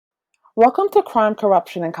Welcome to Crime,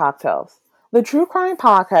 Corruption, and Cocktails, the true crime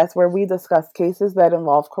podcast where we discuss cases that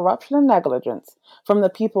involve corruption and negligence from the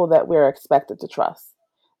people that we're expected to trust.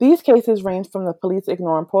 These cases range from the police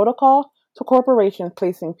ignoring protocol to corporations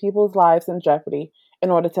placing people's lives in jeopardy in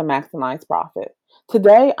order to maximize profit.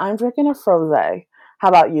 Today, I'm drinking a frosé. How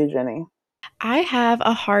about you, Jenny? I have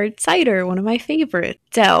a hard cider, one of my favorites.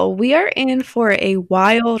 Dell, we are in for a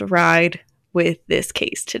wild ride with this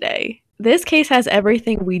case today. This case has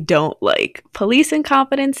everything we don't like: police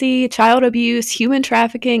incompetency, child abuse, human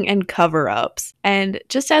trafficking, and cover ups. And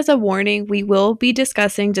just as a warning, we will be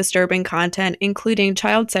discussing disturbing content, including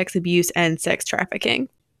child sex abuse and sex trafficking.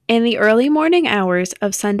 In the early morning hours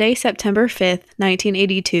of Sunday, September 5th,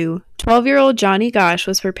 1982, 12-year-old Johnny Gosch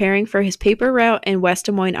was preparing for his paper route in West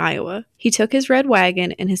Des Moines, Iowa. He took his red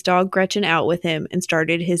wagon and his dog Gretchen out with him and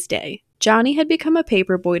started his day. Johnny had become a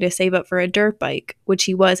paper boy to save up for a dirt bike, which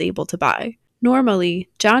he was able to buy. Normally,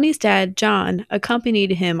 Johnny's dad, John,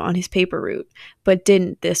 accompanied him on his paper route, but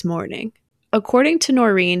didn't this morning. According to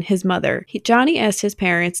Noreen, his mother, Johnny asked his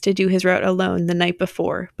parents to do his route alone the night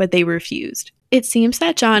before, but they refused. It seems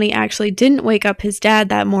that Johnny actually didn't wake up his dad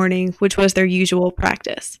that morning, which was their usual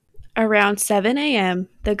practice. Around 7 a.m.,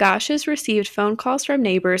 the Gosches received phone calls from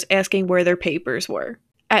neighbors asking where their papers were.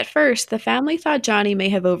 At first, the family thought Johnny may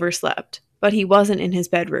have overslept, but he wasn't in his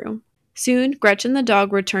bedroom. Soon, Gretchen the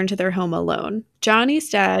dog returned to their home alone. Johnny's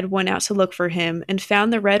dad went out to look for him and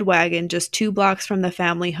found the red wagon just 2 blocks from the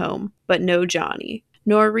family home, but no Johnny.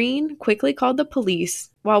 Noreen quickly called the police.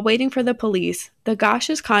 While waiting for the police, the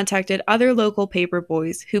Gosches contacted other local paper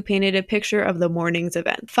boys who painted a picture of the morning's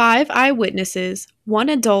event. 5 eyewitnesses, 1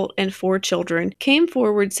 adult and 4 children, came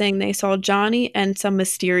forward saying they saw Johnny and some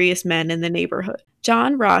mysterious men in the neighborhood.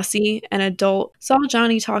 John Rossi, an adult, saw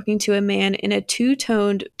Johnny talking to a man in a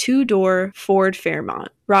two-toned, 2-door Ford Fairmont.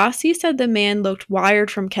 Rossi said the man looked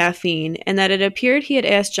wired from caffeine and that it appeared he had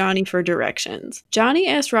asked Johnny for directions. Johnny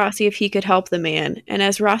asked Rossi if he could help the man, and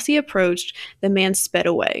as Rossi approached, the man sped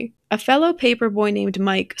away. A fellow paperboy named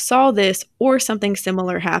Mike saw this or something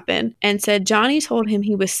similar happen and said Johnny told him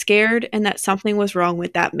he was scared and that something was wrong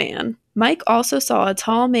with that man. Mike also saw a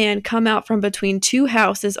tall man come out from between 2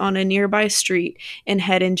 houses on a nearby street and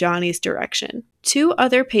head in Johnny's direction. 2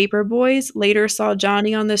 other paper boys later saw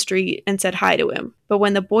Johnny on the street and said hi to him, but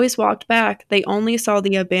when the boys walked back, they only saw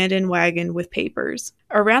the abandoned wagon with papers.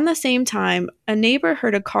 Around the same time, a neighbor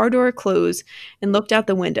heard a car door close and looked out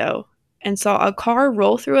the window and saw a car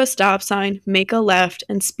roll through a stop sign, make a left,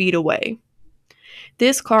 and speed away.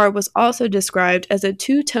 This car was also described as a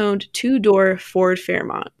 2-toned, 2-door Ford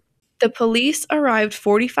Fairmont. The police arrived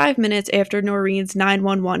 45 minutes after Noreen's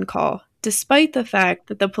 911 call, despite the fact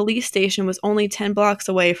that the police station was only 10 blocks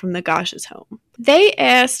away from the Gosches' home. They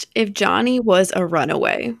asked if Johnny was a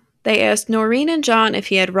runaway. They asked Noreen and John if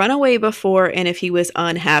he had run away before and if he was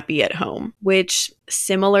unhappy at home, which,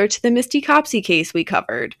 similar to the Misty Copsey case we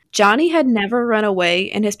covered, Johnny had never run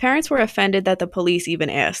away and his parents were offended that the police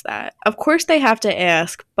even asked that. Of course they have to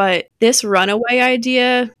ask, but this runaway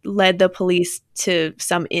idea led the police to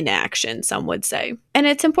some inaction, some would say. And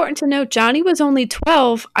it's important to note Johnny was only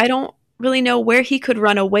 12. I don't really know where he could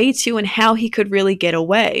run away to and how he could really get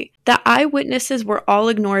away. The eyewitnesses were all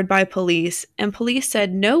ignored by police, and police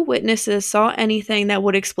said no witnesses saw anything that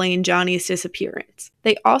would explain Johnny's disappearance.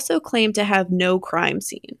 They also claimed to have no crime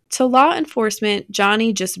scene. To law enforcement,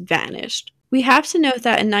 Johnny just vanished. We have to note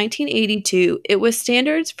that in 1982, it was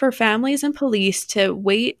standards for families and police to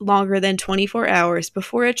wait longer than 24 hours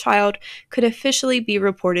before a child could officially be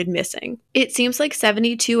reported missing. It seems like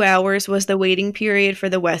 72 hours was the waiting period for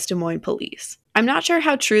the West Des Moines police. I'm not sure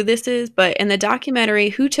how true this is, but in the documentary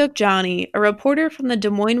Who Took Johnny, a reporter from the Des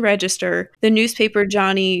Moines Register, the newspaper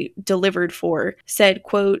Johnny delivered for, said,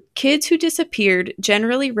 quote, "Kids who disappeared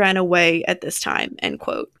generally ran away at this time," end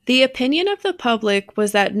quote. The opinion of the public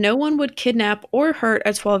was that no one would kidnap or hurt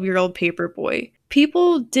a 12-year-old paperboy.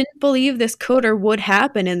 People didn't believe this could or would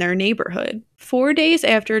happen in their neighborhood. 4 days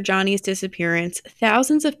after Johnny's disappearance,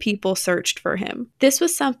 thousands of people searched for him. This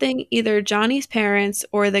was something either Johnny's parents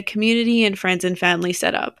or the community and friends and family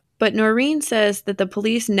set up. But Noreen says that the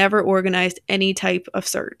police never organized any type of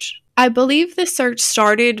search. I believe the search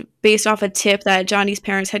started based off a tip that Johnny's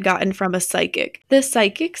parents had gotten from a psychic. The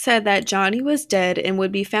psychic said that Johnny was dead and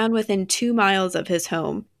would be found within 2 miles of his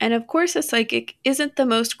home. And of course, a psychic isn't the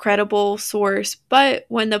most credible source, but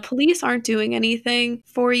when the police aren't doing anything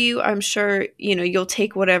for you, I'm sure, you'll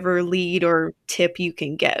take whatever lead or tip you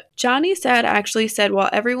can get. Johnny's dad actually said while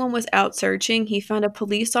everyone was out searching, he found a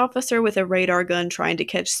police officer with a radar gun trying to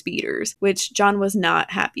catch speeders, which John was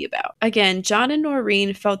not happy about. Again, John and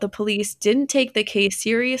Noreen felt the police didn't take the case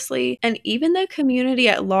seriously, and even the community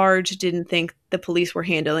at large didn't think the police were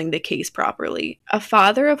handling the case properly. A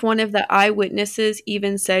father of one of the eyewitnesses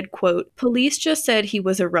even said, quote, "Police just said he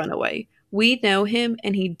was a runaway. We know him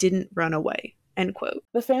and he didn't run away." End quote.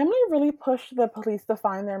 The family really pushed the police to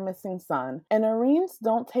find their missing son, and Noreen's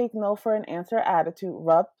don't take no for an answer attitude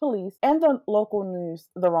rubbed police and the local news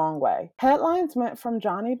the wrong way. Headlines went from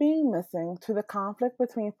Johnny being missing to the conflict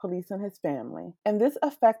between police and his family, and this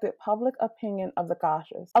affected public opinion of the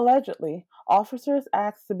Goshes. Allegedly, officers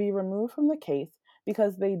asked to be removed from the case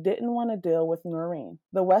because they didn't want to deal with Noreen.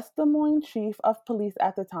 The West Des Moines chief of police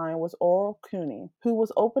at the time was Oral Cooney, who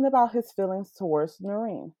was open about his feelings towards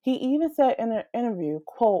Noreen. He even said in an interview,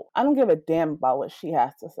 quote, "I don't give a damn about what she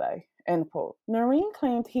has to say." End quote. Noreen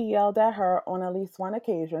claimed he yelled at her on at least one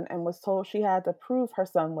occasion and was told she had to prove her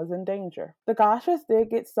son was in danger. The Goshes did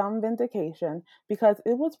get some vindication because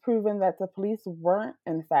it was proven that the police weren't,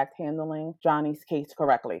 in fact, handling Johnny's case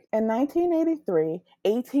correctly. In 1983,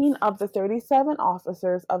 18 of the 37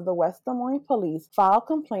 officers of the West Des Moines Police filed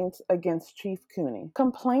complaints against Chief Cooney.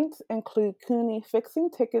 Complaints include Cooney fixing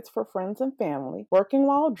tickets for friends and family, working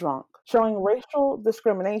while drunk, showing racial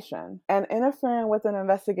discrimination, and interfering with an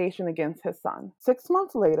investigation against his son. 6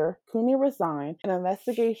 months later, Cooney resigned. An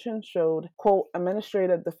investigation showed, quote,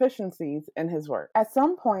 administrative deficiencies in his work. At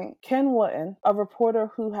some point, Ken Wooten, a reporter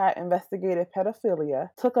who had investigated pedophilia,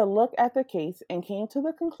 took a look at the case and came to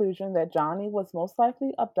the conclusion that Johnny was most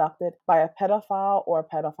likely abducted by a pedophile or a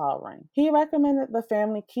pedophile ring. He recommended the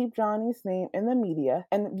family keep Johnny's name in the media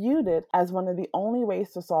and viewed it as one of the only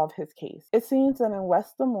ways to solve his case. It seems that in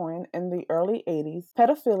West Des Moines in the early 80s,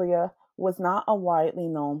 pedophilia was not a widely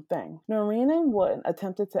known thing. Noreen and Wooten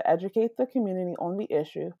attempted to educate the community on the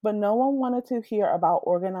issue, but no one wanted to hear about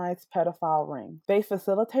organized pedophile rings. They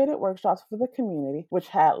facilitated workshops for the community, which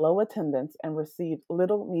had low attendance and received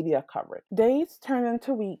little media coverage. Days turned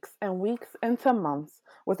into weeks and weeks into months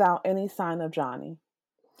without any sign of Johnny.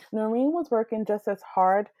 Noreen was working just as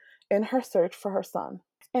hard in her search for her son.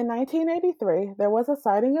 In 1983, there was a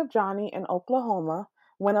sighting of Johnny in Oklahoma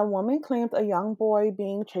when a woman claimed a young boy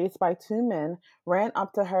being chased by two men ran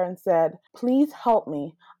up to her and said, "Please help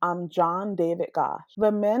me, I'm John David Gosh."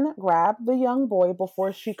 The men grabbed the young boy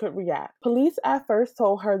before she could react. Police at first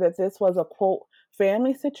told her that this was a, quote,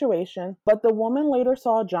 family situation, but the woman later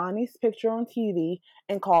saw Johnny's picture on TV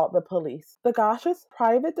and called the police. The Goshes'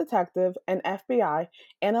 private detective and FBI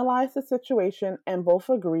analyzed the situation and both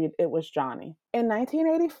agreed it was Johnny. In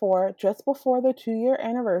 1984, just before the 2-year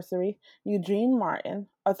anniversary, Eugene Martin,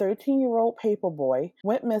 a 13-year-old paper boy,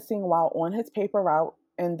 went missing while on his paper route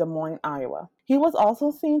in Des Moines, Iowa. He was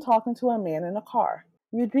also seen talking to a man in a car.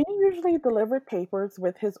 Eugene usually delivered papers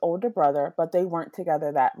with his older brother, but they weren't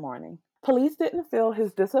together that morning. Police didn't feel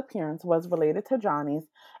his disappearance was related to Johnny's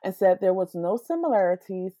and said there was no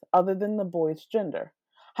similarities other than the boy's gender.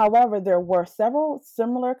 However, there were several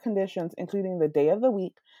similar conditions, including the day of the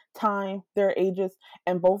week, time, their ages,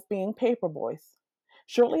 and both being paper boys.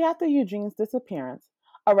 Shortly after Eugene's disappearance,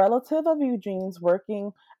 a relative of Eugene's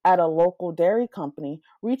working at a local dairy company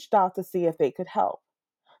reached out to see if they could help.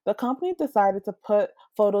 The company decided to put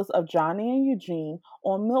photos of Johnny and Eugene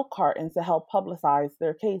on milk cartons to help publicize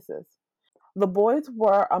their cases. The boys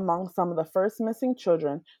were among some of the first missing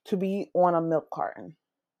children to be on a milk carton.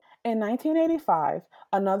 In 1985,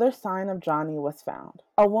 another sign of Johnny was found.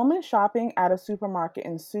 A woman shopping at a supermarket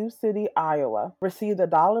in Sioux City, Iowa, received a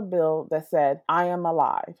dollar bill that said, "I am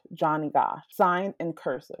alive, Johnny Gosh," signed in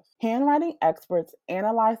cursive. Handwriting experts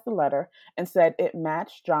analyzed the letter and said it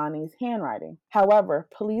matched Johnny's handwriting. However,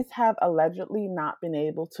 police have allegedly not been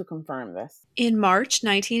able to confirm this. In March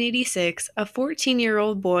 1986, a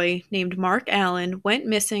 14-year-old boy named Mark Allen went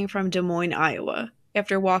missing from Des Moines, Iowa,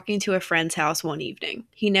 after walking to a friend's house one evening.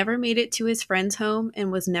 He never made it to his friend's home and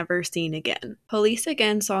was never seen again. Police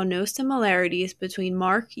again saw no similarities between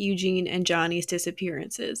Mark, Eugene, and Johnny's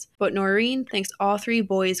disappearances, but Noreen thinks all three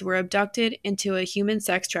boys were abducted into a human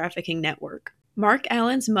sex trafficking network. Mark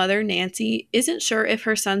Allen's mother, Nancy, isn't sure if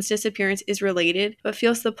her son's disappearance is related, but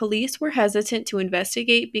feels the police were hesitant to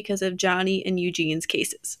investigate because of Johnny and Eugene's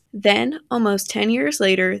cases. Then, almost 10 years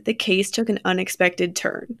later, the case took an unexpected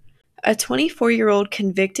turn. A 24-year-old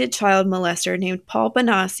convicted child molester named Paul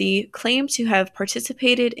Bonacci claimed to have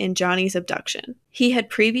participated in Johnny's abduction. He had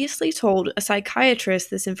previously told a psychiatrist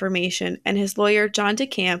this information, and his lawyer, John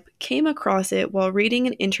DeCamp, came across it while reading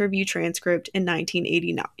an interview transcript in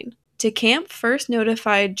 1989. DeCamp first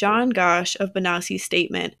notified John Gosh of Bonacci's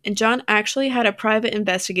statement, and John actually had a private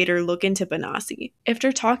investigator look into Bonacci.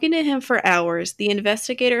 After talking to him for hours, the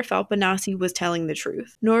investigator felt Bonacci was telling the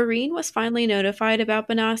truth. Noreen was finally notified about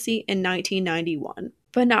Bonacci in 1991.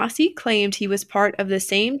 Benassi claimed he was part of the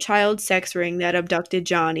same child sex ring that abducted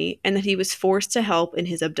Johnny and that he was forced to help in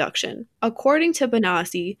his abduction. According to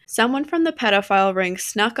Benassi, someone from the pedophile ring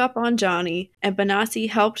snuck up on Johnny, and Benassi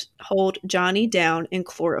helped hold Johnny down and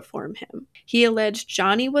chloroform him. He alleged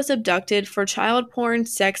Johnny was abducted for child porn,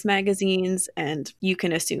 sex magazines, and you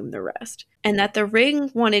can assume the rest, and that the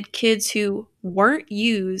ring wanted kids who weren't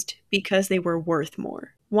used because they were worth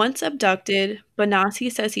more. Once abducted, Benassi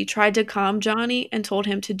says he tried to calm Johnny and told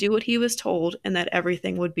him to do what he was told and that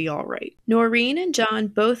everything would be all right. Noreen and John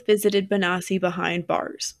both visited Benassi behind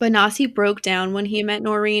bars. Benassi broke down when he met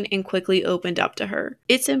Noreen and quickly opened up to her.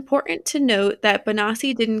 It's important to note that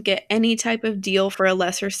Benassi didn't get any type of deal for a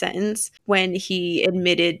lesser sentence when he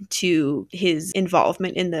admitted to his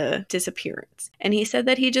involvement in the disappearance, and he said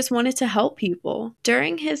that he just wanted to help people.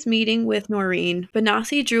 During his meeting with Noreen,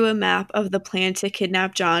 Benassi drew a map of the plan to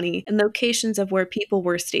kidnap Johnny and locations of where people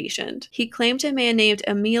were stationed. He claimed a man named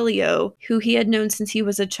Emilio, who he had known since he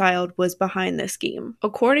was a child, was behind this scheme.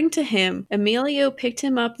 According to him, Emilio picked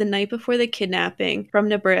him up the night before the kidnapping from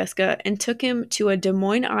Nebraska and took him to a Des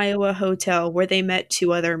Moines, Iowa hotel where they met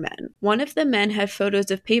two other men. One of the men had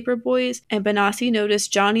photos of paper boys, and Benassi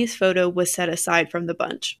noticed Johnny's photo was set aside from the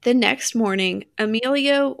bunch. The next morning,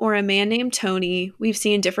 Emilio, or a man named Tony, we've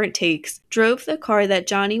seen different takes, drove the car that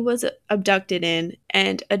Johnny was abducted in,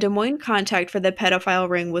 and a Des Moines contact for the pedophile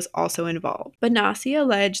ring was also involved. Benassi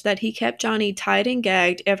alleged that he kept Johnny tied and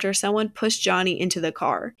gagged after someone pushed Johnny into the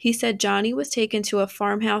car. He said Johnny was taken to a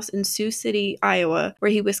farmhouse in Sioux City, Iowa,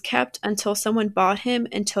 where he was kept until someone bought him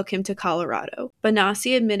and took him to Colorado.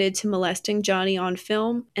 Benassi admitted to molesting Johnny on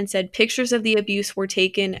film and said pictures of the abuse were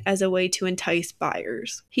taken as a way to entice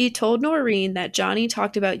buyers. He told Noreen that Johnny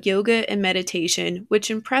talked about yoga and meditation,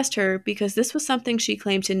 which impressed her because this was something she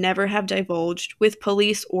claimed to never have divulged with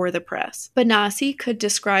police or the press. Benassi could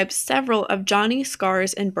describe several of Johnny's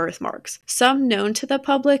scars and birthmarks, some known to the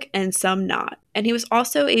public and some not. And he was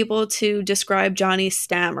also able to describe Johnny's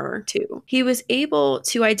stammer, too. He was able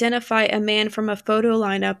to identify a man from a photo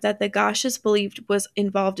lineup that the Goshes believed was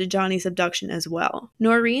involved in Johnny's abduction as well.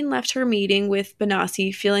 Noreen left her meeting with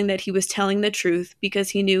Benassi feeling that he was telling the truth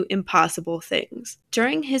because he knew impossible things.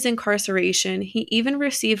 During his incarceration, he even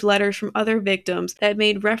received letters from other victims that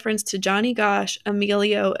made reference to Johnny Gosch,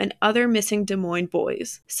 Emilio, and other missing Des Moines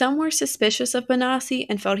boys. Some were suspicious of Benassi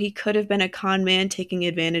and felt he could have been a con man taking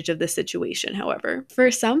advantage of the situation, however.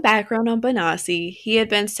 For some background on Benassi, he had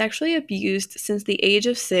been sexually abused since the age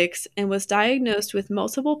of 6 and was diagnosed with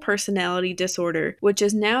multiple personality disorder, which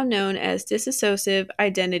is now known as dissociative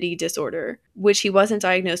identity disorder, which he wasn't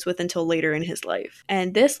diagnosed with until later in his life.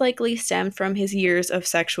 And this likely stemmed from his years of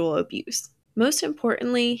sexual abuse. Most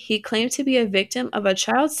importantly, he claimed to be a victim of a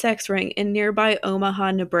child sex ring in nearby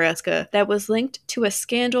Omaha, Nebraska, that was linked to a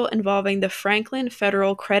scandal involving the Franklin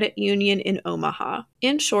Federal Credit Union in Omaha.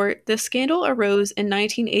 In short, the scandal arose in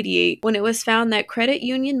 1988 when it was found that credit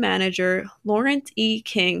union manager Lawrence E.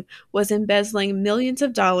 King was embezzling millions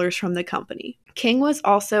of dollars from the company. King was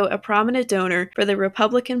also a prominent donor for the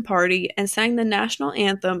Republican Party and sang the national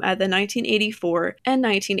anthem at the 1984 and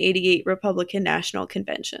 1988 Republican National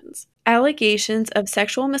Conventions. Allegations of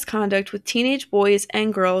sexual misconduct with teenage boys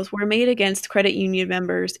and girls were made against credit union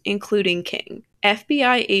members, including King.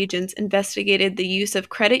 FBI agents investigated the use of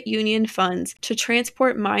credit union funds to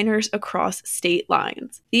transport minors across state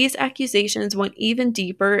lines. These accusations went even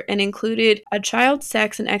deeper and included a child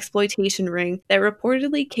sex and exploitation ring that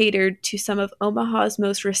reportedly catered to some of Omaha's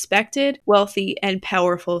most respected, wealthy, and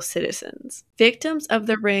powerful citizens. Victims of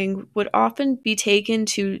the ring would often be taken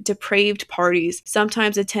to depraved parties,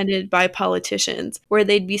 sometimes attended by politicians, where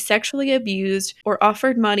they'd be sexually abused or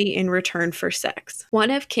offered money in return for sex. One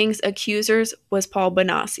of King's accusers was Paul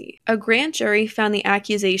Benassi. A grand jury found the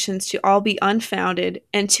accusations to all be unfounded,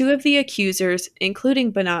 and 2 of the accusers,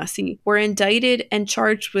 including Benassi, were indicted and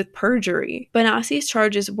charged with perjury. Benassi's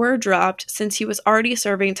charges were dropped since he was already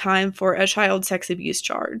serving time for a child sex abuse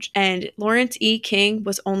charge, and Lawrence E. King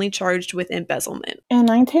was only charged with embezzlement. In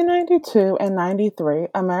 1992 and 93,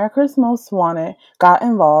 America's Most Wanted got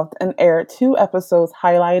involved and aired 2 episodes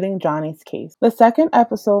highlighting Johnny's case. The second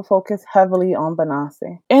episode focused heavily on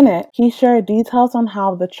Benassi. In it, he shared details on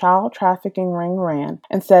how the child trafficking ring ran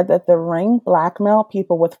and said that the ring blackmailed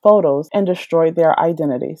people with photos and destroyed their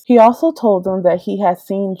identities. He also told them that he had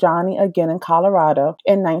seen Johnny again in Colorado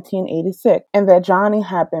in 1986 and that Johnny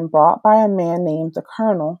had been brought by a man named the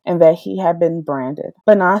Colonel and that he had been branded.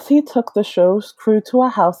 Benassi took the show's crew to a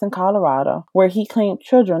house in Colorado where he claimed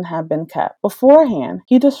children had been kept. Beforehand,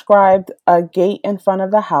 he described a gate in front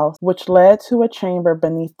of the house which led to a chamber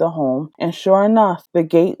beneath the home, and sure enough, the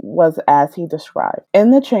gate was as he described.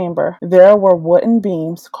 In the chamber, there were wooden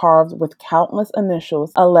beams carved with countless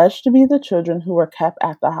initials alleged to be the children who were kept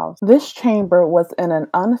at the house. This chamber was in an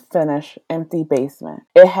unfinished, empty basement.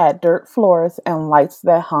 It had dirt floors and lights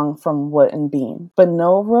that hung from wooden beams, but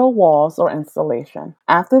no real walls or insulation.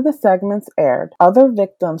 After the segments aired, other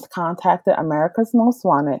victims contacted America's Most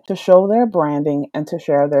Wanted to show their branding and to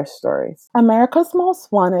share their stories. America's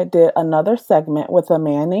Most Wanted did another segment with a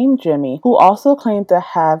man named Jimmy, who also claimed to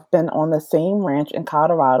have been on the same ranch in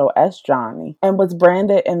Colorado as Johnny and was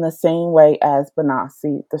branded in the same way as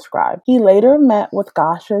Benassi described. He later met with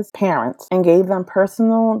Gosh's parents and gave them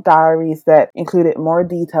personal diaries that included more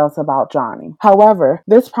details about Johnny. However,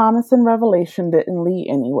 this promising revelation didn't lead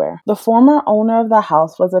anywhere. The former owner of the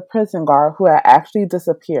house was a prison guard who had actually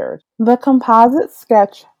disappeared. The composite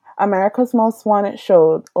sketch America's Most Wanted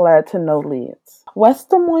showed led to no leads. West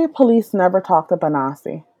Des Moines police never talked to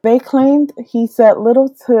Benassi. They claimed he said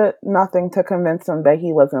little to nothing to convince them that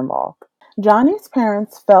he was involved. Johnny's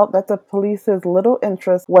parents felt that the police's little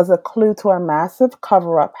interest was a clue to a massive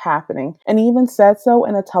cover-up happening, and even said so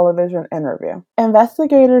in a television interview.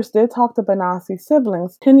 Investigators did talk to Benassi's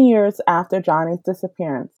siblings 10 years after Johnny's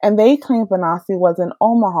disappearance, and they claimed Benassi was in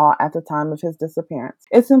Omaha at the time of his disappearance.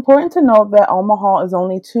 It's important to note that Omaha is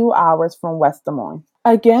only 2 hours from West Des Moines.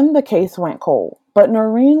 Again, the case went cold. But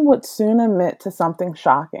Noreen would soon admit to something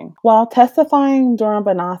shocking. While testifying during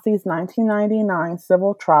Benassi's 1999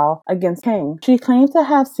 civil trial against King, she claimed to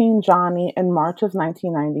have seen Johnny in March of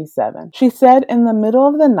 1997. She said in the middle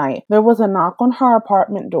of the night, there was a knock on her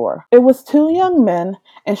apartment door. It was 2 young men,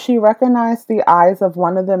 and she recognized the eyes of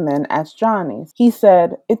one of the men as Johnny's. He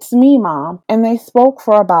said, "It's me, Mom," and they spoke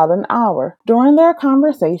for about an hour. During their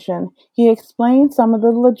conversation, he explained some of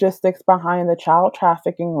the logistics behind the child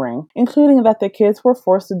trafficking ring, including that the kids were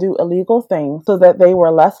forced to do illegal things so that they were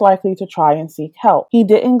less likely to try and seek help. He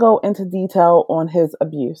didn't go into detail on his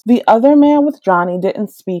abuse. The other man with Johnny didn't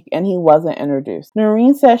speak and he wasn't introduced.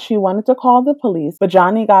 Noreen says she wanted to call the police, but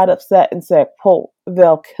Johnny got upset and said, quote,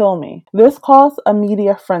 "They'll kill me." This caused a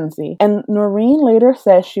media frenzy, and Noreen later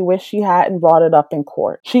says she wished she hadn't brought it up in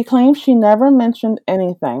court. She claims she never mentioned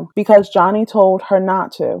anything because Johnny told her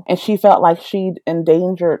not to, and she felt like she'd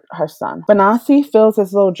endangered her son. Benassi feels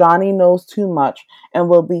as though Johnny knows too much and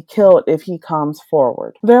will be killed if he comes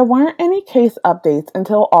forward. There weren't any case updates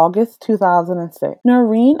until August 2006.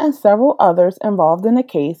 Noreen and several others involved in the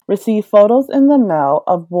case received photos in the mail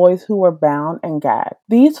of boys who were bound and gagged.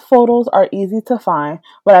 These photos are easy to find,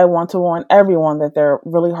 but I want to warn everyone that they're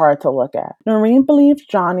really hard to look at. Noreen believes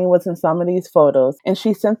Johnny was in some of these photos, and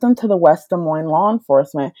she sent them to the West Des Moines law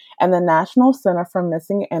enforcement and the National Center for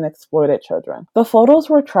Missing and Exploited Children. The photos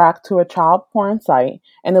were tracked to a child porn site,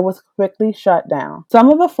 and it was quickly shut down. Some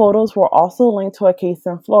of the photos were also linked to a case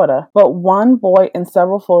in Florida, but one boy in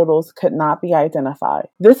several photos could not be identified.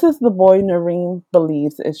 This is the boy Noreen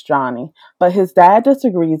believes is Johnny, but his dad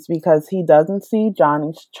disagrees because he doesn't see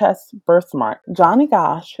Johnny's chest birthmark. Johnny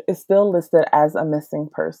Gosh is still listed as a missing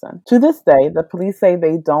person. To this day, the police say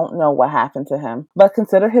they don't know what happened to him, but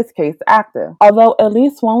consider his case active. Although at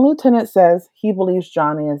least one lieutenant says he believes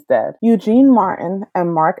Johnny is dead. Eugene Martin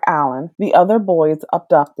and Mark Allen, the other boys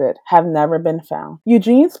abducted, have never been found.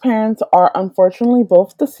 Eugene's parents are unfortunately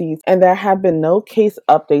both deceased, and there have been no case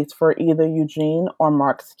updates for either Eugene or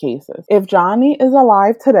Mark's cases. If Johnny is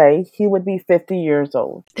alive today, he would be 50 years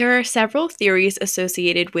old. There are several theories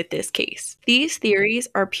associated with this case. These theories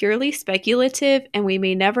are purely speculative, and we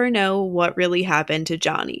may never know what really happened to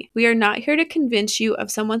Johnny. We are not here to convince you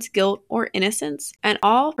of someone's guilt or innocence, and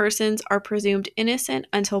all persons are presumed innocent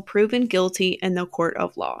until proven guilty in the court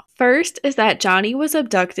of law. First is that Johnny was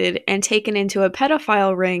abducted and taken into a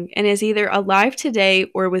pedophile ring and is either alive today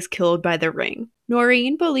or was killed by the ring.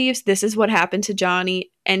 Noreen believes this is what happened to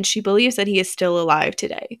Johnny, and she believes that he is still alive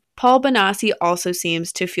today. Paul Benassi also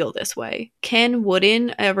seems to feel this way. Ken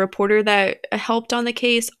Wooden, a reporter that helped on the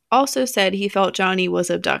case, also said he felt Johnny was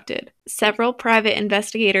abducted. Several private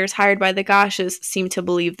investigators hired by the Goshes seem to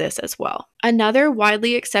believe this as well. Another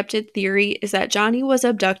widely accepted theory is that Johnny was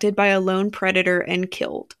abducted by a lone predator and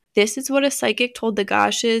killed. This is what a psychic told the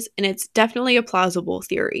Goshes, and it's definitely a plausible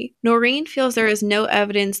theory. Noreen feels there is no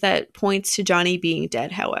evidence that points to Johnny being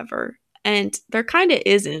dead, however. And there kind of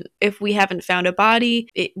isn't. If we haven't found a body,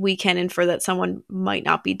 we can infer that someone might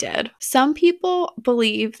not be dead. Some people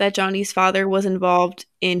believe that Johnny's father was involved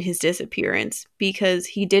in his disappearance because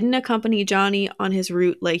he didn't accompany Johnny on his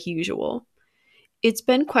route like usual. It's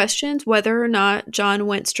been questioned whether or not John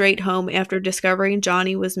went straight home after discovering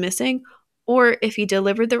Johnny was missing, or if he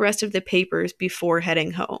delivered the rest of the papers before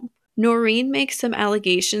heading home. Noreen makes some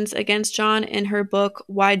allegations against John in her book,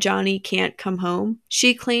 Why Johnny Can't Come Home.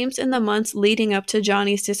 She claims in the months leading up to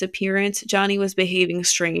Johnny's disappearance, Johnny was behaving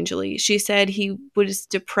strangely. She said he was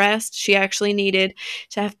depressed. She actually needed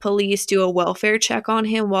to have police do a welfare check on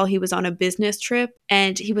him while he was on a business trip,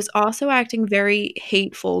 and he was also acting very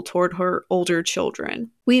hateful toward her older children.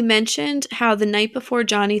 We mentioned how the night before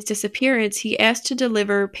Johnny's disappearance, he asked to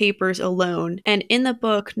deliver papers alone, and in the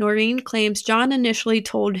book, Noreen claims John initially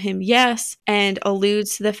told him yes and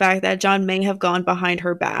alludes to the fact that John may have gone behind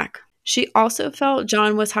her back. She also felt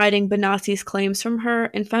John was hiding Benassi's claims from her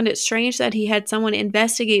and found it strange that he had someone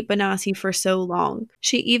investigate Benassi for so long.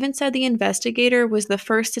 She even said the investigator was the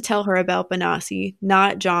first to tell her about Benassi,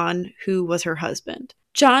 not John, who was her husband.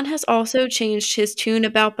 John has also changed his tune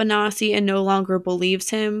about Benassi and no longer believes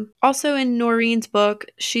him. Also in Noreen's book,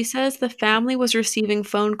 she says the family was receiving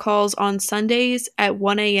phone calls on Sundays at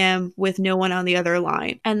 1 a.m. with no one on the other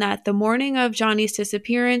line, and that the morning of Johnny's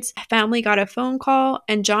disappearance, family got a phone call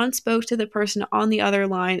and John spoke to the person on the other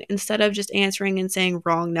line instead of just answering and saying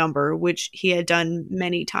wrong number, which he had done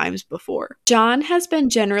many times before. John has been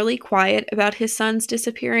generally quiet about his son's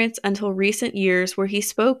disappearance until recent years, where he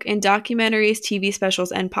spoke in documentaries, TV specials,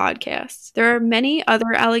 and podcasts. There are many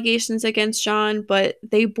other allegations against John, but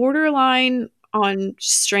they borderline on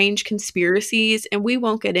strange conspiracies, and we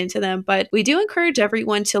won't get into them, but we do encourage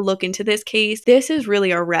everyone to look into this case. This is really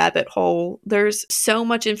a rabbit hole. There's so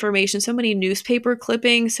much information, so many newspaper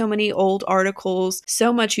clippings, so many old articles,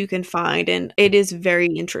 so much you can find, and it is very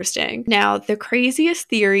interesting. Now, the craziest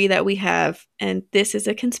theory that we have, and this is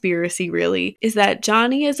a conspiracy really, is that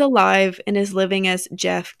Johnny is alive and is living as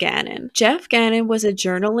Jeff Gannon. Jeff Gannon was a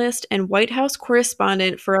journalist and White House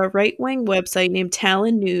correspondent for a right-wing website named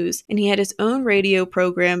Talon News, and he had his own radio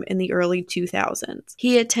program in the early 2000s.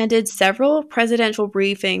 He attended several presidential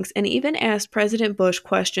briefings and even asked President Bush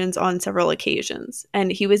questions on several occasions.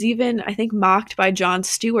 And he was even, I think, mocked by Jon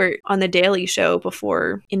Stewart on The Daily Show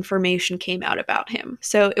before information came out about him.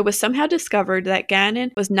 So it was somehow discovered that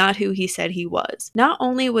Gannon was not who he said he was. Not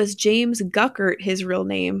only was James Guckert his real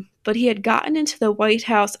name, but he had gotten into the White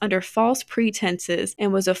House under false pretenses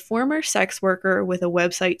and was a former sex worker with a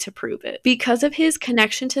website to prove it. Because of his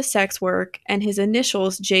connection to sex work and his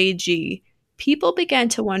initials JG, people began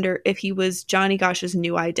to wonder if he was Johnny Gosch's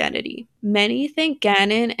new identity. Many think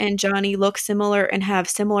Gannon and Johnny look similar and have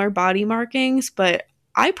similar body markings, but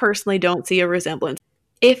I personally don't see a resemblance.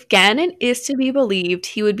 If Gannon is to be believed,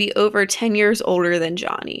 he would be over 10 years older than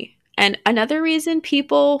Johnny. And another reason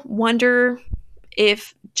people wonder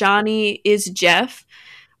if Johnny is Jeff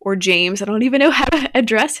or James, I don't even know how to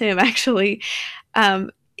address him actually.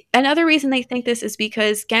 Another reason they think this is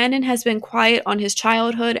because Gannon has been quiet on his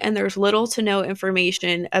childhood and there's little to no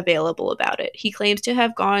information available about it. He claims to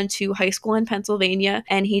have gone to high school in Pennsylvania,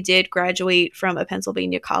 and he did graduate from a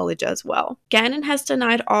Pennsylvania college as well. Gannon has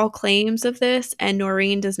denied all claims of this, and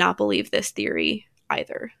Noreen does not believe this theory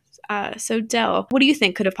either. So Del, what do you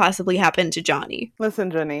think could have possibly happened to Johnny? Listen,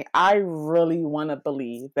 Jenny, I really want to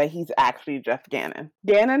believe that he's actually Jeff Gannon.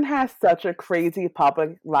 Gannon has such a crazy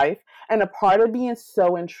public life, and a part of being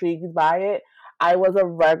so intrigued by it, I was a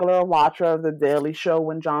regular watcher of The Daily Show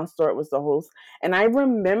when Jon Stewart was the host, and I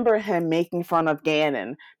remember him making fun of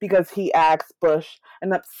Gannon because he asked Bush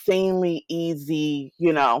an obscenely easy,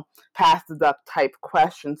 pass the duck type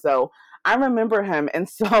question. So I remember him, and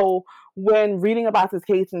so when reading about this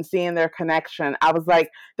case and seeing their connection, I was like,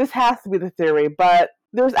 this has to be the theory, but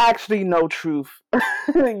there's actually no truth,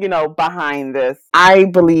 behind this. I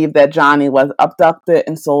believe that Johnny was abducted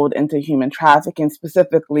and sold into human trafficking,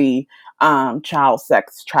 specifically child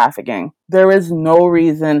sex trafficking. There is no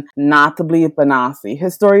reason not to believe Benassi.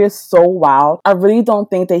 His story is so wild. I really don't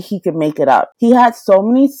think that he could make it up. He had so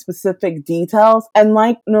many specific details, and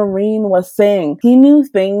like Noreen was saying, he knew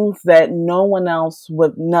things that no one else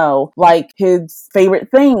would know, like his favorite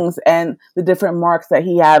things and the different marks that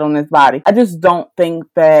he had on his body. I just don't think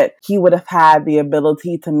that he would have had the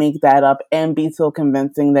ability to make that up and be so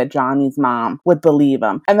convincing that Johnny's mom would believe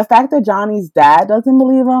him. And the fact that Johnny's dad doesn't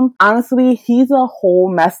believe him, honestly, he's a whole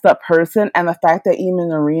messed up person. And the fact that even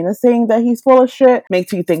Noreen is saying that he's full of shit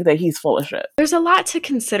makes you think that he's full of shit. There's a lot to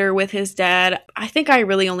consider with his dad. I think I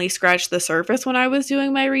really only scratched the surface when I was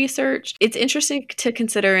doing my research. It's interesting to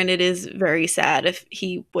consider, and it is very sad if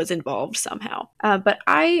he was involved somehow. But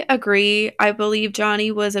I agree. I believe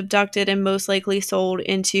Johnny was abducted and most likely sold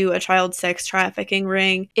into a child sex trafficking trafficking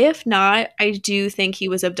ring. If not, I do think he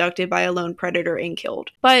was abducted by a lone predator and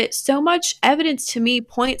killed. But so much evidence to me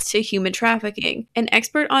points to human trafficking. An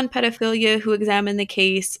expert on pedophilia who examined the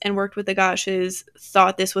case and worked with the Gosches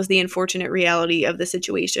thought this was the unfortunate reality of the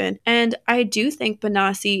situation. And I do think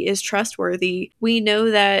Benassi is trustworthy. We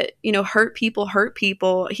know that, hurt people hurt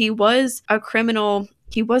people. He was a criminal.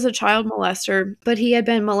 He was a child molester, but he had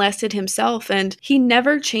been molested himself, and he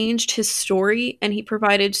never changed his story, and he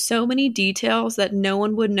provided so many details that no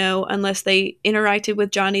one would know unless they interacted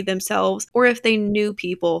with Johnny themselves or if they knew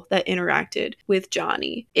people that interacted with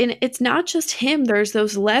Johnny. And it's not just him. There's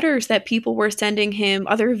those letters that people were sending him,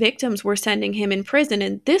 other victims were sending him in prison,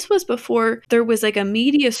 and this was before there was like a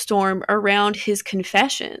media storm around his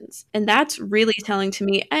confessions. And that's really telling to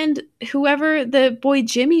me. And whoever the boy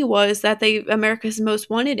Jimmy was that America's Most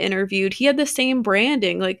Wanted interviewed, he had the same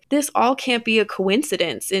branding. Like, this all can't be a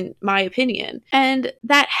coincidence, in my opinion. And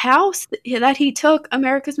that house that he took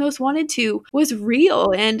America's Most Wanted to was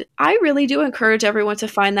real. And I really do encourage everyone to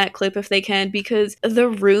find that clip if they can, because the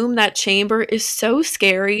room, that chamber, is so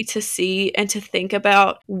scary to see and to think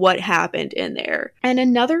about what happened in there. And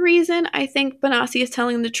another reason I think Benassi is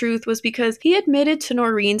telling the truth was because he admitted to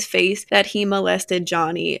Noreen's face that he molested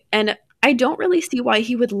Johnny. And I don't really see why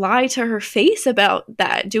he would lie to her face about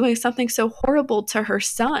that, doing something so horrible to her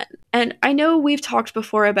son. And I know we've talked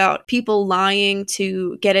before about people lying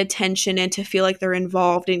to get attention and to feel like they're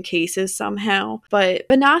involved in cases somehow, but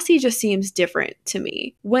Benassi just seems different to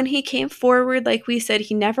me. When he came forward, like we said,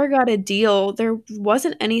 he never got a deal. There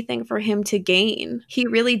wasn't anything for him to gain. He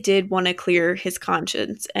really did want to clear his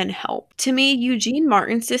conscience and help. To me, Eugene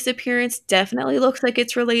Martin's disappearance definitely looks like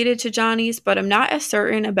it's related to Johnny's, but I'm not as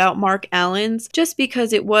certain about Mark Allen's, just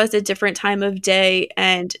because it was a different time of day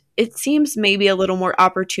and it seems maybe a little more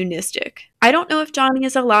opportunistic. I don't know if Johnny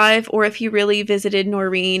is alive or if he really visited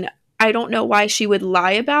Noreen. I don't know why she would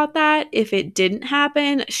lie about that if it didn't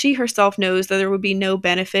happen. She herself knows that there would be no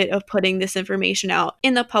benefit of putting this information out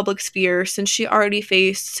in the public sphere since she already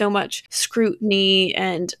faced so much scrutiny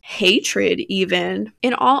and hatred even.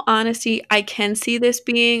 In all honesty, I can see this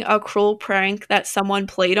being a cruel prank that someone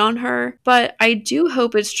played on her, but I do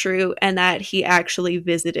hope it's true and that he actually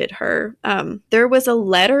visited her. There was a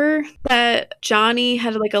letter that Johnny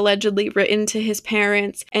had allegedly written to his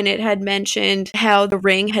parents, and it had mentioned how the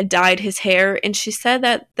ring had dyed his hair, and she said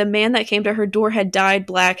that the man that came to her door had dyed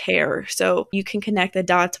black hair, so you can connect the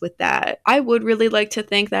dots with that. I would really like to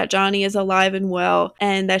think that Johnny is alive and well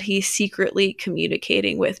and that he's secretly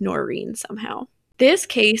communicating with Noreen somehow. This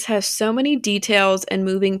case has so many details and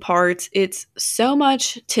moving parts. It's so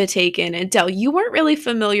much to take in. And Del, you weren't really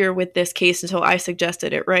familiar with this case until I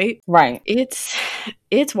suggested it, right? Right.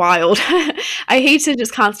 It's wild. I hate to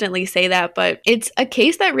just constantly say that, but it's a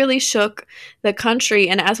case that really shook the country.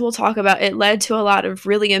 And as we'll talk about, it led to a lot of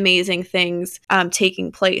really amazing things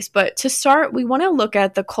taking place. But to start, we want to look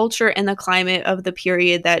at the culture and the climate of the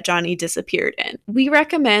period that Johnny disappeared in. We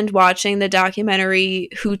recommend watching the documentary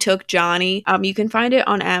Who Took Johnny. You can find it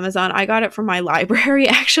on Amazon. I got it from my library,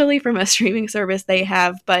 actually, from a streaming service they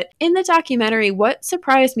have. But in the documentary, what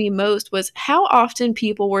surprised me most was how often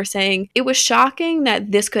people were saying it was shocking that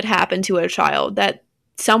this could happen to a child, that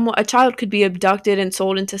a child could be abducted and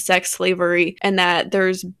sold into sex slavery, and that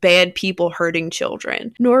there's bad people hurting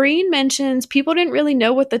children. Noreen mentions people didn't really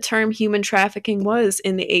know what the term human trafficking was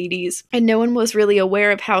in the 80s, and no one was really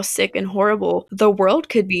aware of how sick and horrible the world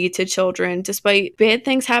could be to children, despite bad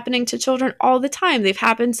things happening to children all the time. They've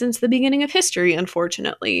happened since the beginning of history,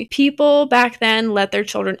 unfortunately. People back then let their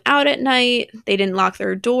children out at night. They didn't lock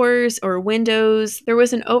their doors or windows. There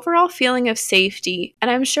was an overall feeling of safety,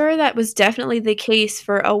 and I'm sure that was definitely the case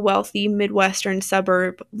for a wealthy Midwestern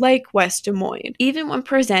suburb like West Des Moines. Even when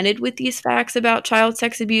presented with these facts about child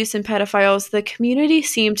sex abuse and pedophiles, the community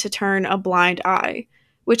seemed to turn a blind eye,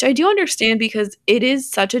 which I do understand because it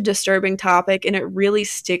is such a disturbing topic and it really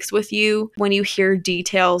sticks with you when you hear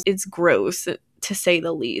details. It's gross, to say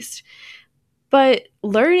the least. But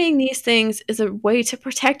learning these things is a way to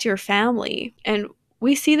protect your family, and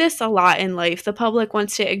we see this a lot in life. The public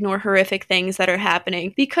wants to ignore horrific things that are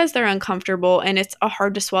happening because they're uncomfortable and it's a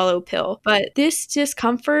hard to swallow pill. But this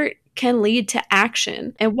discomfort can lead to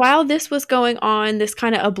action. And while this was going on, this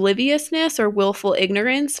kind of obliviousness or willful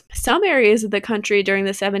ignorance, some areas of the country during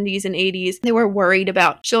the 70s and 80s, they were worried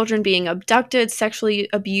about children being abducted, sexually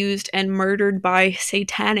abused, and murdered by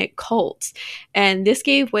satanic cults. And this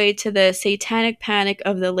gave way to the satanic panic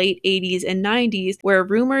of the late 80s and 90s, where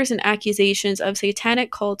rumors and accusations of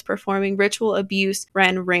satanic cults performing ritual abuse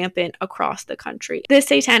ran rampant across the country. This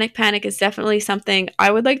satanic panic is definitely something I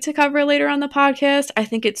would like to cover later on the podcast. I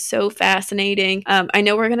think it's so so fascinating. I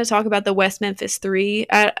know we're going to talk about the West Memphis 3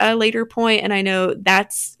 at a later point, and I know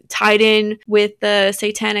that's tied in with the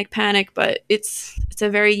Satanic Panic, but it's a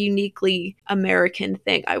very uniquely American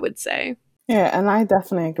thing, I would say. Yeah, and I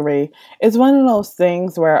definitely agree. It's one of those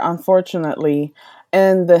things where, unfortunately,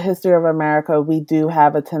 in the history of America, we do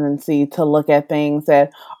have a tendency to look at things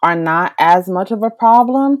that are not as much of a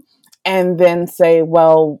problem and then say,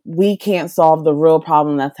 well, we can't solve the real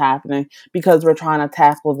problem that's happening because we're trying to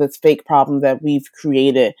tackle this fake problem that we've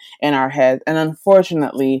created in our heads. And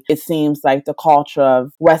unfortunately, it seems like the culture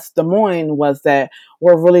of West Des Moines was that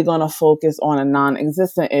we're really going to focus on a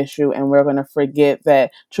non-existent issue and we're going to forget that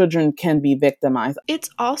children can be victimized. It's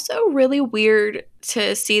also really weird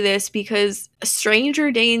to see this because stranger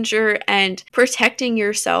danger and protecting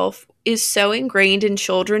yourself is so ingrained in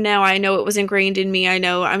children now. I know it was ingrained in me.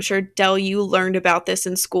 I'm sure, Del, you learned about this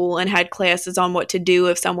in school and had classes on what to do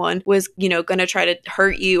if someone was, going to try to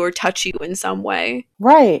hurt you or touch you in some way.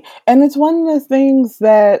 Right. And it's one of the things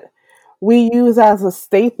that we use as a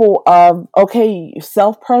staple of, okay,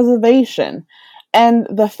 self-preservation. And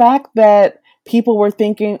the fact that people were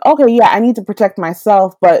thinking, okay, yeah, I need to protect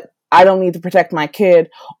myself, but I don't need to protect my kid,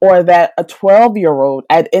 or that a 12-year-old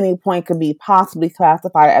at any point could be possibly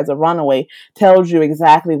classified as a runaway, tells you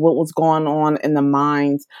exactly what was going on in the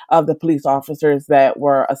minds of the police officers that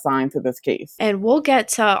were assigned to this case. And we'll get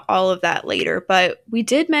to all of that later, but we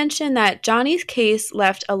did mention that Johnny's case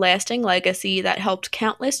left a lasting legacy that helped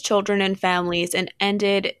countless children and families and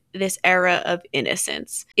ended this era of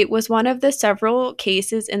innocence. It was one of the several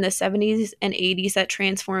cases in the 70s and 80s that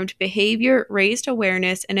transformed behavior, raised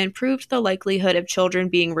awareness, and improved the likelihood of children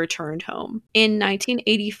being returned home. In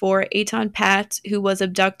 1984, Eitan Patz, who was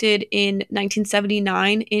abducted in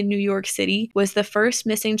 1979 in New York City, was the first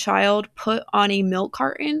missing child put on a milk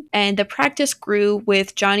carton, and the practice grew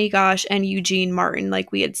with Johnny Gosch and Eugene Martin,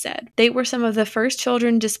 like we had said. They were some of the first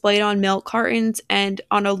children displayed on milk cartons and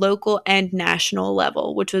on a local and national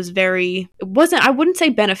level, which was I wouldn't say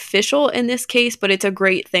beneficial in this case, but it's a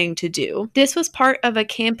great thing to do. This was part of a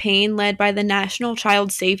campaign led by the National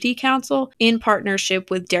Child Safety Council in partnership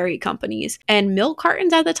with dairy companies. And milk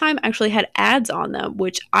cartons at the time actually had ads on them,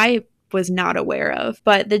 which I was not aware of,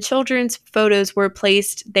 but the children's photos were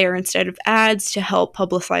placed there instead of ads to help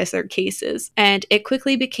publicize their cases. And it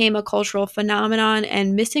quickly became a cultural phenomenon,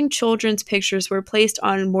 and missing children's pictures were placed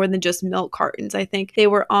on more than just milk cartons. I think they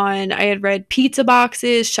were on, I had read pizza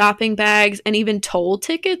boxes, shopping bags, and even toll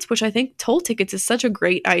tickets, which I think toll tickets is such a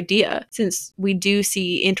great idea since we do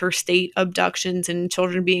see interstate abductions and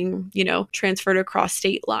children being, transferred across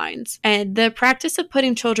state lines. And the practice of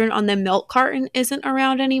putting children on the milk carton isn't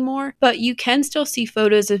around anymore, but you can still see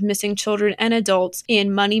photos of missing children and adults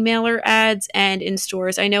in money mailer ads and in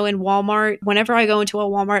stores. I know in Walmart, whenever I go into a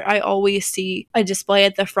Walmart, I always see a display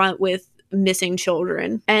at the front with missing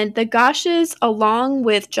children. And the Gosches, along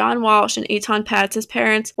with John Walsh and Eitan Patz's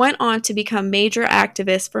parents, went on to become major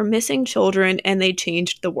activists for missing children, and they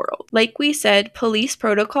changed the world. Like we said, police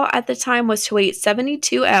protocol at the time was to wait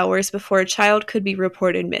 72 hours before a child could be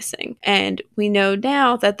reported missing. And we know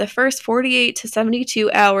now that the first 48 to 72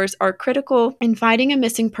 hours are critical in finding a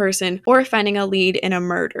missing person or finding a lead in a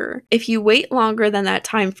murder. If you wait longer than that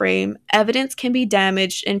time frame, evidence can be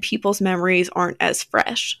damaged and people's memories aren't as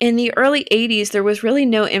fresh. In the early 80s, there was really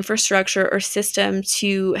no infrastructure or system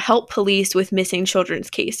to help police with missing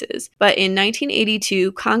children's cases. But in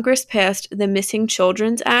 1982, Congress passed the Missing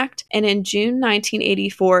Children's Act, and in June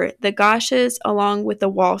 1984, the Gosches, along with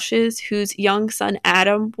the Walshes, whose young son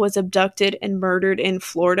Adam was abducted and murdered in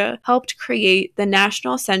Florida, helped create the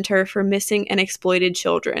National Center for Missing and Exploited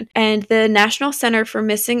Children. And the National Center for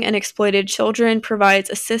Missing and Exploited Children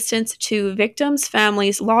provides assistance to victims,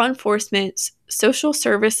 families, law enforcement, social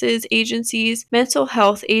services agencies, mental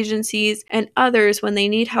health agencies, and others when they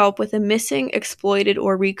need help with a missing, exploited,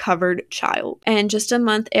 or recovered child. And just a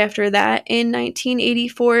month after that, in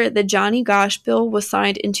 1984, the Johnny Gosch Bill was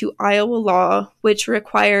signed into Iowa law, which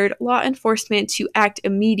required law enforcement to act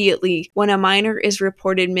immediately when a minor is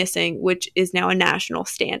reported missing, which is now a national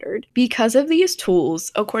standard. Because of these tools,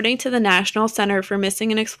 according to the National Center for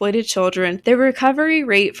Missing and Exploited Children, the recovery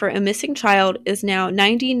rate for a missing child is now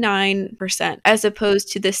 99%. As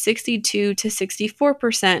opposed to the 62 to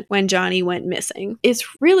 64% when Johnny went missing.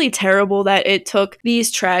 It's really terrible that it took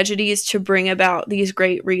these tragedies to bring about these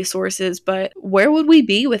great resources, but where would we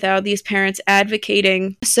be without these parents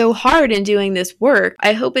advocating so hard in doing this work?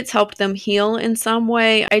 I hope it's helped them heal in some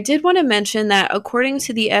way. I did want to mention that according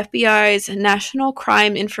to the FBI's National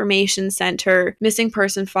Crime Information Center missing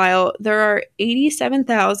person file, there are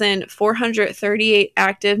 87,438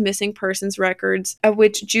 active missing persons records, of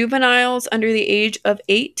which juveniles under through the age of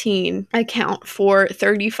 18 account for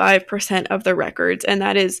 35% of the records, and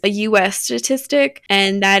that is a U.S. statistic,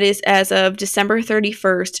 and that is as of December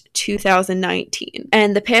 31st, 2019.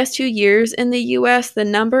 And the past 2 years in the U.S., the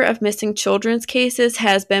number of missing children's cases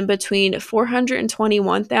has been between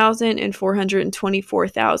 421,000 and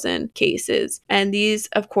 424,000 cases, and these,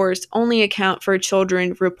 of course, only account for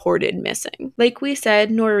children reported missing. Like we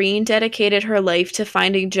said, Noreen dedicated her life to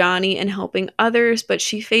finding Johnny and helping others, but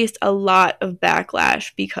she faced a lot of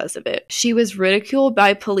backlash because of it. She was ridiculed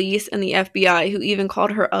by police and the FBI, who even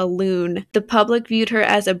called her a loon. The public viewed her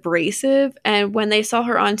as abrasive, and when they saw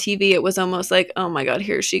her on TV, it was almost like, oh my god,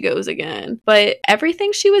 here she goes again. But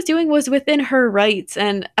everything she was doing was within her rights,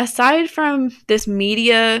 and aside from this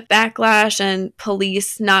media backlash and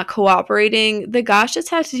police not cooperating, the Goshes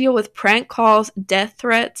had to deal with prank calls, death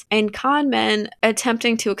threats, and con men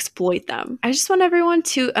attempting to exploit them. I just want everyone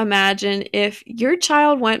to imagine if your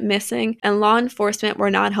child went missing and law enforcement were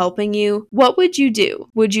not helping you, what would you do?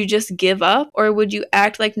 Would you just give up, or would you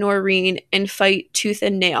act like Noreen and fight tooth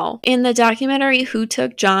and nail? In the documentary Who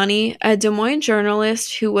Took Johnny, a Des Moines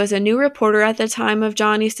journalist who was a new reporter at the time of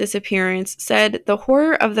Johnny's disappearance said the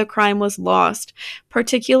horror of the crime was lost,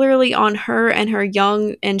 particularly on her and her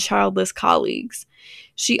young and childless colleagues.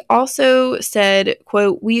 She also said,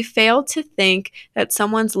 quote, "We failed to think that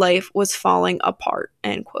someone's life was falling apart,"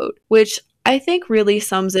 end quote, which I think really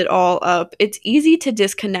sums it all up. It's easy to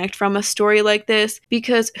disconnect from a story like this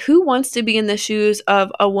because who wants to be in the shoes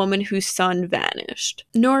of a woman whose son vanished?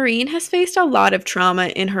 Noreen has faced a lot of trauma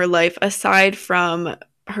in her life aside from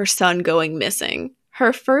her son going missing.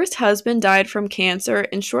 Her first husband died from cancer,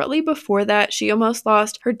 and shortly before that, she almost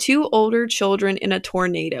lost her 2 older children in a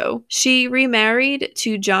tornado. She remarried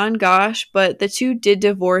to John Gosch, but the two did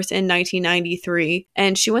divorce in 1993,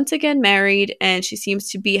 and she once again married, and she seems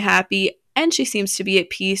to be happy and she seems to be at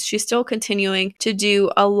peace. She's still continuing to do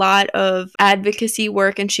a lot of advocacy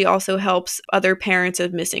work, and she also helps other parents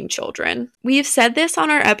of missing children. We've said this on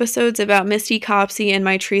our episodes about Misty Copsey and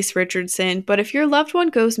Mitrice Richardson, but if your loved one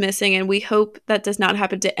goes missing, and we hope that does not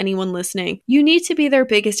happen to anyone listening, you need to be their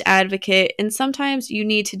biggest advocate, and sometimes you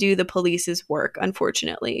need to do the police's work,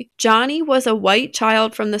 unfortunately. Johnny was a white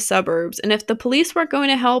child from the suburbs, and if the police weren't going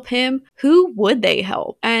to help him, who would they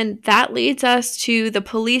help? And that leads us to the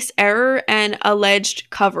police error and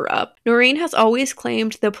alleged cover-up. Noreen has always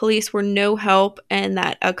claimed the police were no help and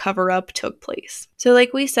that a cover-up took place. So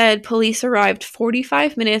like we said, police arrived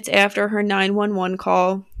 45 minutes after her 911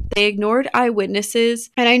 call. They ignored eyewitnesses,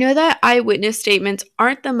 and I know that eyewitness statements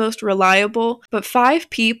aren't the most reliable, but 5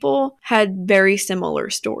 people had very similar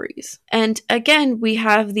stories. And again, we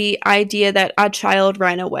have the idea that a child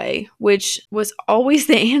ran away, which was always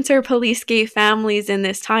the answer police gave families in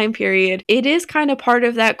this time period. It is kind of part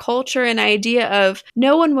of that culture and idea of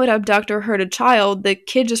no one would abduct or hurt a child, the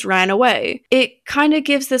kid just ran away. It kind of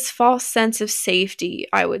gives this false sense of safety,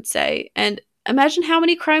 I would say. And imagine how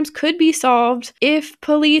many crimes could be solved if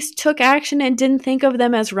police took action and didn't think of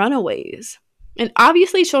them as runaways. And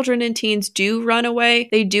obviously children and teens do run away.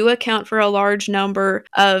 They do account for a large number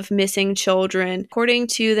of missing children. According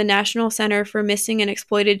to the National Center for Missing and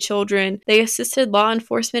Exploited Children, they assisted law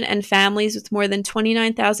enforcement and families with more than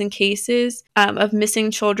 29,000 cases of missing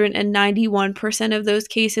children, and 91% of those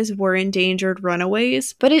cases were endangered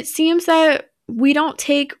runaways. But it seems that we don't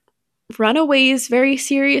take runaways very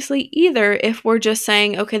seriously either if we're just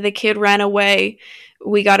saying, okay, the kid ran away,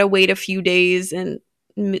 we gotta wait a few days and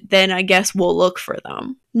then I guess we'll look for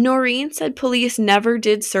them. Noreen said police never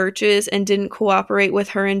did searches and didn't cooperate with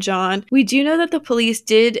her and John. We do know that the police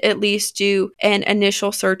did at least do an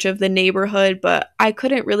initial search of the neighborhood, but I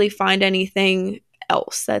couldn't really find anything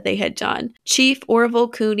else that they had done. Chief Orville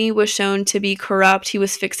Cooney was shown to be corrupt. He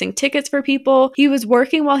was fixing tickets for people. He was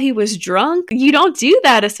working while he was drunk. You don't do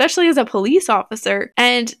that, especially as a police officer.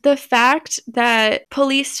 And the fact that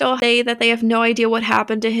police still say that they have no idea what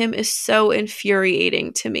happened to him is so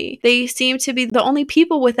infuriating to me. They seem to be the only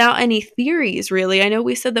people without any theories, really. I know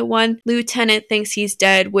we said that one lieutenant thinks he's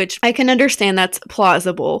dead, which I can understand that's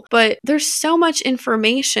plausible, but there's so much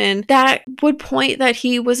information that would point that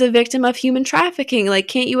he was a victim of human trafficking. Like,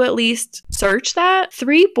 can't you at least search that?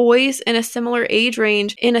 3 boys in a similar age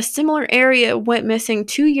range in a similar area went missing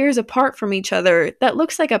 2 years apart from each other. That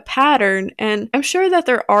looks like a pattern, and I'm sure that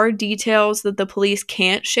there are details that the police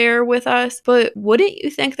can't share with us, but wouldn't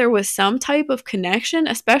you think there was some type of connection,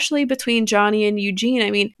 especially between Johnny and Eugene?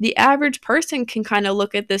 I mean, the average person can kind of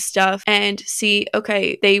look at this stuff and see,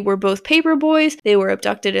 okay, they were both paper boys, they were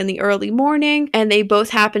abducted in the early morning, and they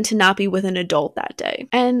both happened to not be with an adult that day.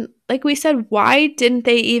 And like we said, why didn't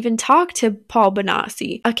they even talk to Paul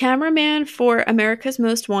Bonacci? A cameraman for America's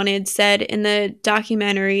Most Wanted said in the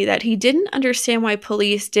documentary that he didn't understand why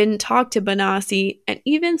police didn't talk to Bonacci, and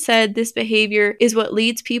even said this behavior is what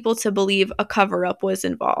leads people to believe a cover-up was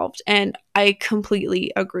involved. And I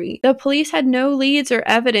completely agree. The police had no leads or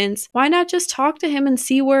evidence. Why not just talk to him and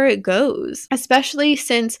see where it goes? Especially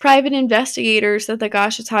since private investigators that the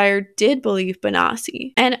Goshes hired did believe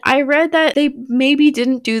Bonacci. And I read that they maybe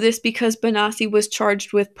didn't do this because Bonacci was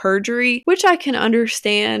charged with perjury, which I can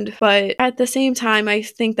understand, but at the same time, I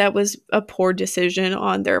think that was a poor decision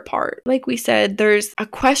on their part. Like we said, there's a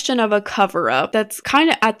question of a cover-up that's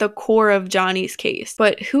kind of at the core of Johnny's case,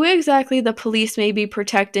 but who exactly the police may be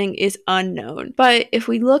protecting is unknown. But if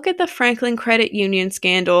we look at the Franklin Credit Union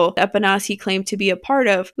scandal that Bonacci claimed to be a part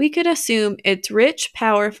of, we could assume it's rich,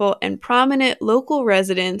 powerful, and prominent local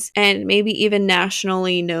residents and maybe even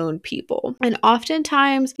nationally known people. And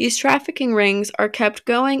oftentimes, these trafficking rings are kept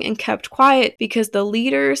going and kept quiet because the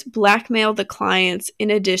leaders blackmail the clients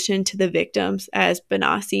in addition to the victims, as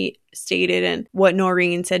Bonacci stated and what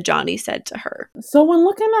Noreen said Johnny said to her. So when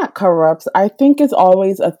looking at cover-ups, I think it's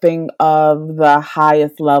always a thing of the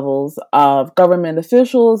highest levels of government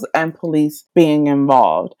officials and police being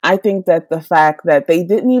involved. I think that the fact that they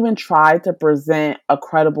didn't even try to present a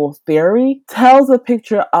credible theory tells a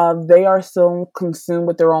picture of they are so consumed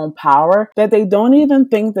with their own power that they don't even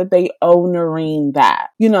think that they owe Noreen that.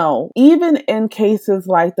 You know, even in cases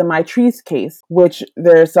like the Mitrice case, which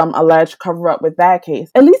there's some alleged cover-up with that case,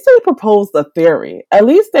 at least they proposed a theory. At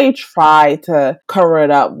least they tried to cover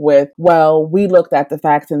it up with, well, we looked at the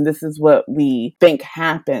facts and this is what we think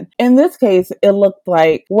happened. In this case, it looked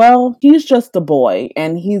like, well, he's just a boy,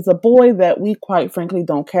 and he's a boy that we quite frankly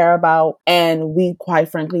don't care about, and we quite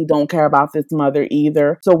frankly don't care about this mother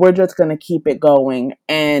either. So we're just going to keep it going,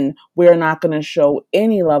 and we're not going to show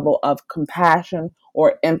any level of compassion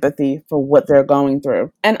or empathy for what they're going through.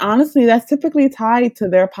 And honestly, that's typically tied to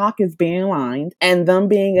their pockets being lined and them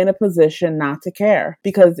being in a position not to care.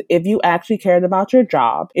 Because if you actually cared about your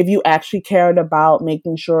job, if you actually cared about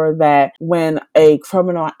making sure that when a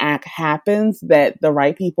criminal act happens, that the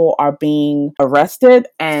right people are being arrested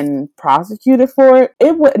and prosecuted for it,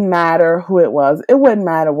 it wouldn't matter who it was. It wouldn't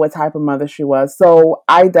matter what type of mother she was. So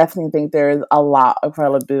I definitely think there is a lot of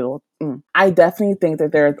credibility. I definitely think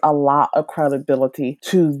that there's a lot of credibility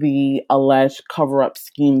to the alleged cover-up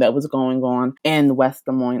scheme that was going on in West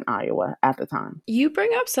Des Moines, Iowa at the time. You bring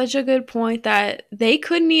up such a good point that they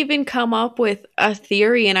couldn't even come up with a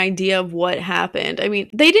theory, an idea of what happened. I mean,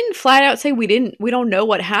 they didn't flat out say we don't know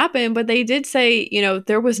what happened, but they did say,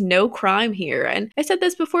 there was no crime here. And I said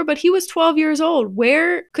this before, but he was 12 years old.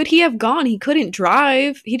 Where could he have gone? He couldn't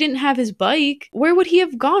drive. He didn't have his bike. Where would he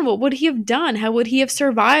have gone? What would he have done? How would he have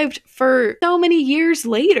survived for so many years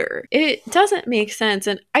later? It doesn't make sense.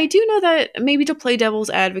 And I do know that maybe, to play devil's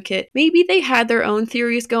advocate, maybe they had their own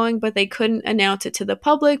theories going, but they couldn't announce it to the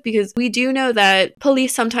public, because we do know that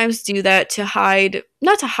police sometimes do that to hide,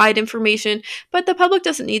 not to hide information, but the public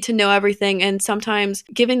doesn't need to know everything. And sometimes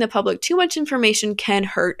giving the public too much information can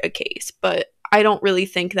hurt a case. But I don't really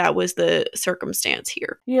think that was the circumstance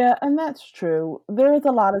here. Yeah, and that's true. There's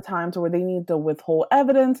a lot of times where they need to withhold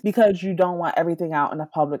evidence because you don't want everything out in the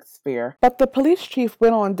public sphere. But the police chief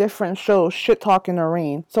went on different shows shit-talking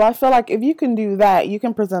Noreen. So I feel like if you can do that, you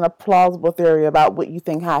can present a plausible theory about what you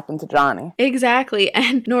think happened to Johnny. Exactly.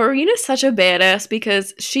 And Noreen is such a badass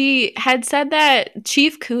because she had said that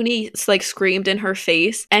Chief Cooney screamed in her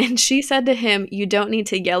face, and she said to him, "You don't need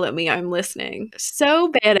to yell at me, I'm listening." So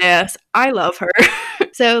badass. I love her.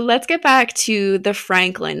 So let's get back to the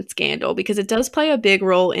Franklin scandal, because it does play a big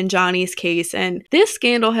role in Johnny's case. And this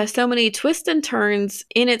scandal has so many twists and turns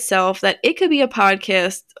in itself that it could be a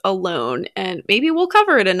podcast alone, and maybe we'll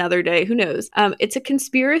cover it another day. Who knows? It's a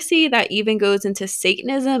conspiracy that even goes into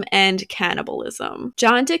Satanism and cannibalism.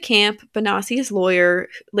 John DeCamp, Bonacci's lawyer,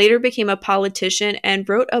 later became a politician and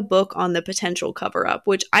wrote a book on the potential cover-up,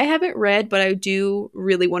 which I haven't read, but I do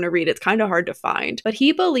really want to read. It's kind of hard to find. But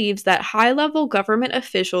he believes that high-level government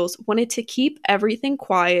officials wanted to keep everything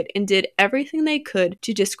quiet and did everything they could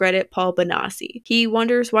to discredit Paul Bonacci. He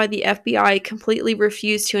wonders why the FBI completely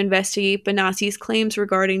refused to investigate Bonacci's claims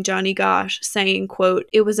regarding Johnny Gosch, saying, quote,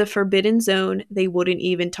 "It was a forbidden zone. They wouldn't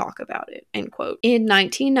even talk about it," end quote. In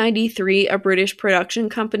 1993, a British production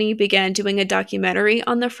company began doing a documentary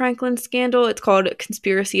on the Franklin scandal. It's called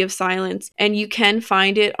Conspiracy of Silence, and you can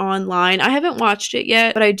find it online. I haven't watched it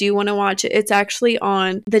yet, but I do want to watch it. It's actually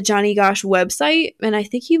on the Johnny Gosch website, and and I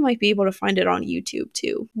think you might be able to find it on YouTube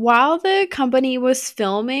too. While the company was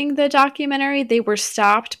filming the documentary, they were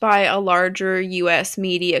stopped by a larger US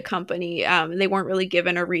media company. They weren't really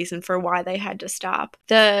given a reason for why they had to stop.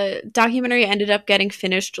 The documentary ended up getting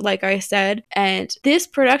finished, like I said, and this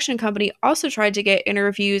production company also tried to get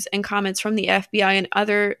interviews and comments from the FBI and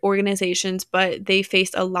other organizations, but they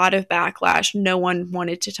faced a lot of backlash. No one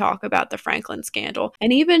wanted to talk about the Franklin scandal.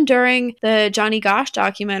 And even during the Johnny Gosch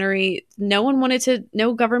documentary,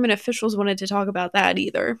 no government officials wanted to talk about that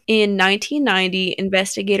either. In 1990,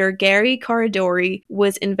 investigator Gary Caradori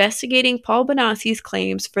was investigating Paul Bonassi's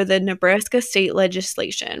claims for the Nebraska state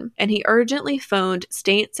legislation, and he urgently phoned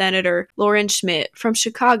State Senator Loren Schmidt from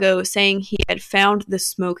Chicago saying he had found the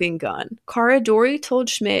smoking gun. Caradori told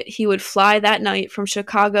Schmidt he would fly that night from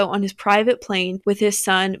Chicago on his private plane with his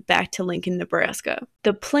son back to Lincoln, Nebraska.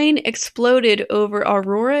 The plane exploded over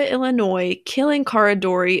Aurora, Illinois, killing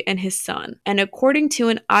Caradori and his son. And according to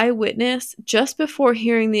an eyewitness, just before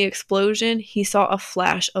hearing the explosion, he saw a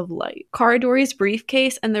flash of light. Caradori's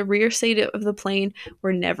briefcase and the rear seat of the plane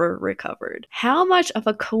were never recovered. How much of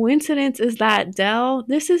a coincidence is that, Del?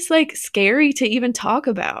 This is like scary to even talk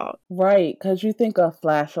about. Right, because you think of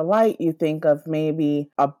flash of light, you think of maybe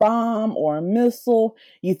a bomb or a missile,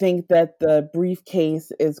 you think that the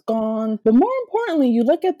briefcase is gone. But more importantly, you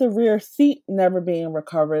look at the rear seat never being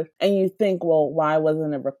recovered and you think, well, why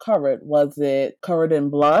wasn't it recovered? Was it covered in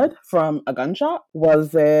blood from a gunshot?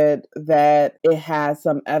 Was it that it has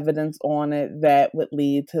some evidence on it that would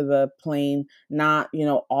lead to the plane not,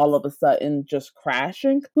 all of a sudden just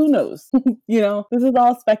crashing? Who knows? This is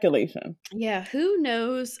all speculation. Yeah, who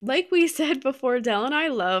knows? Like we said before, Del and I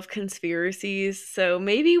love conspiracies, so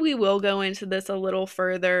maybe we will go into this a little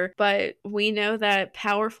further, but we know that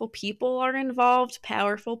powerful people are involved.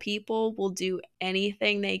 Powerful people will do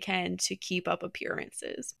anything they can to keep up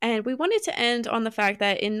appearances. And we wanted to end on the fact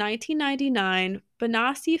that in 1999,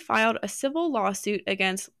 Bonassi filed a civil lawsuit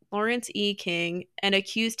against Lawrence E. King and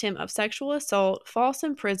accused him of sexual assault, false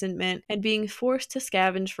imprisonment, and being forced to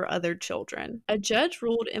scavenge for other children. A judge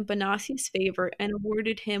ruled in Bonassi's favor and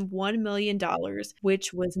awarded him $1 million,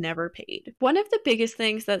 which was never paid. One of the biggest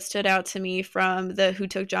things that stood out to me from the Who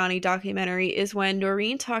Took Johnny documentary is when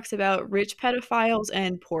Noreen talks about rich pedophiles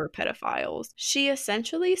and poor pedophiles. She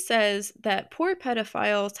essentially says that poor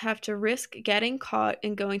pedophiles have to risk getting caught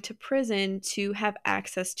and going to prison to have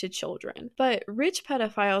access to children, but rich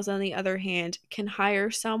pedophiles on the other hand, can hire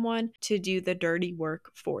someone to do the dirty work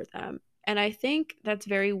for them. And I think that's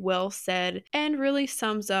very well said and really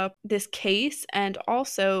sums up this case and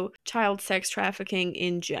also child sex trafficking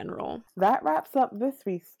in general. That wraps up this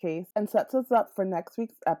week's case and sets us up for next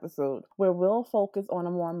week's episode, where we'll focus on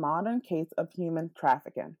a more modern case of human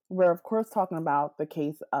trafficking. We're, of course, talking about the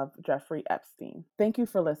case of Jeffrey Epstein. Thank you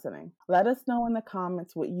for listening. Let us know in the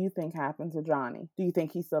comments what you think happened to Johnny. Do you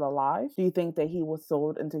think he's still alive? Do you think that he was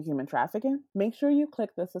sold into human trafficking? Make sure you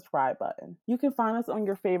click the subscribe button. You can find us on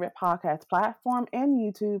your favorite podcast platform and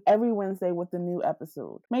YouTube every Wednesday with a new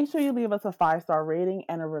episode. Make sure you leave us a 5-star rating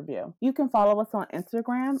and a review. You can follow us on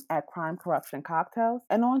Instagram at Crime Corruption Cocktails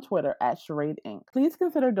and on Twitter at Charade Inc. Please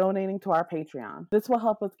consider donating to our Patreon. This will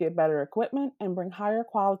help us get better equipment and bring higher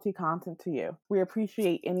quality content to you. We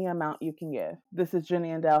appreciate any amount you can give. This is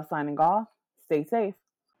Jenny and Dell signing off. Stay safe.